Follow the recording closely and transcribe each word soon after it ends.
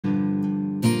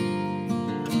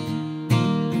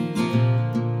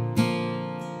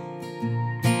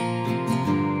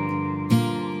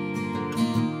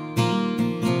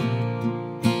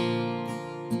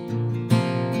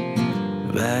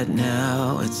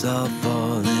walls are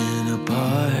falling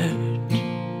apart.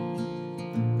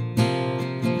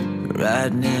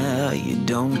 Right now you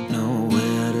don't know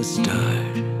where to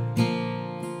start.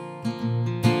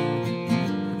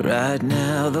 Right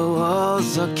now the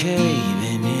walls are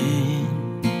caving in.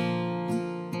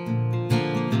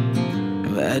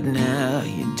 Right now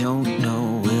you don't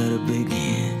know where to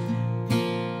begin.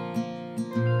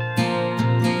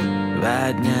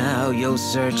 Right now you're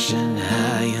searching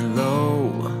high and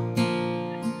low.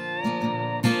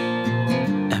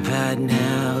 And right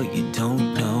now you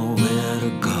don't know where to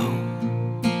go.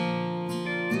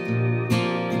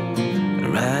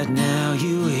 Right now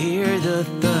you hear the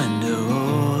thunder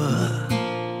roar.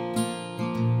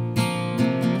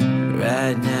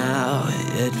 Right now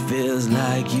it feels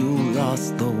like you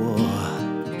lost the war.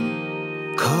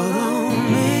 Call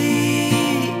on me,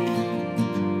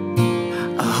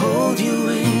 I'll hold you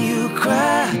when you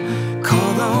cry.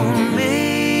 Call on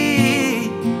me,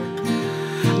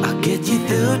 I'll get you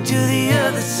through to the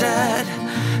other side.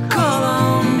 Call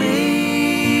on me,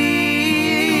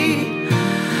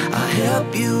 I'll help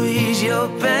you ease your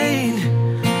pain.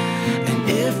 And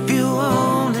if you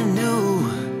only knew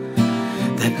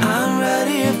that I'm right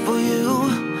here for you,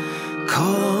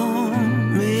 call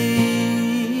on me.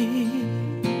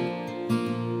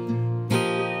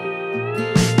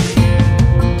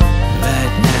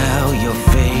 Right now you're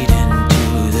fading to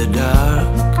the dark.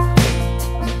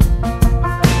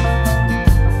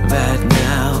 Right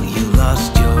now you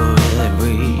lost your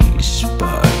every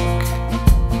spark.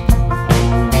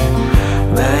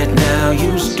 Right now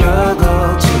you struggle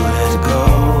to let go.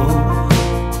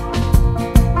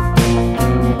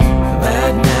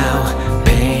 Right now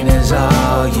pain is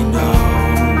all you know.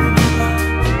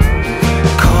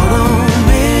 Call on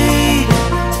me,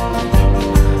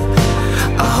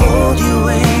 I'll hold you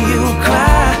when you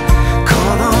cry.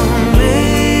 Call on me,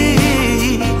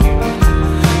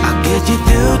 I'll get you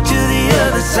through to the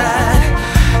other side.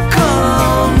 Call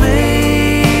on me,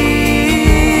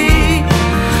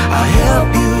 I'll help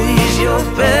you ease your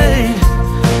pain.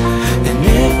 And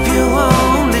if you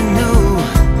only knew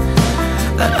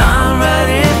that I'm right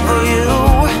here for you,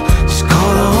 just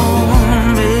call on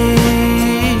me.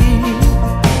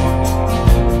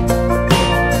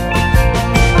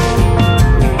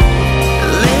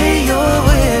 Lay your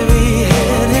weary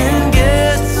head and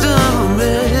get some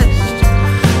rest.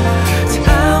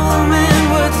 Time will mend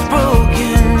what's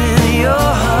broken in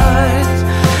your heart,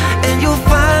 and you'll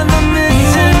find the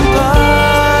missing part.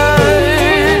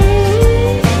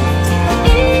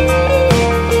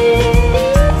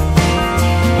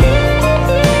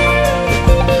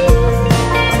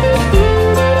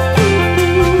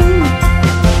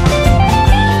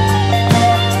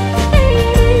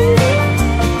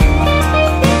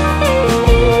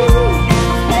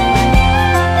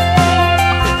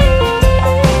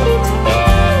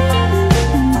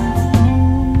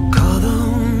 Call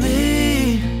on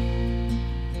me,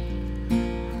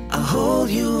 I'll hold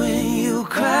you when you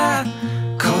cry.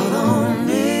 Call on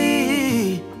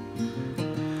me,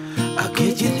 I'll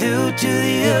get you through to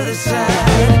the other side.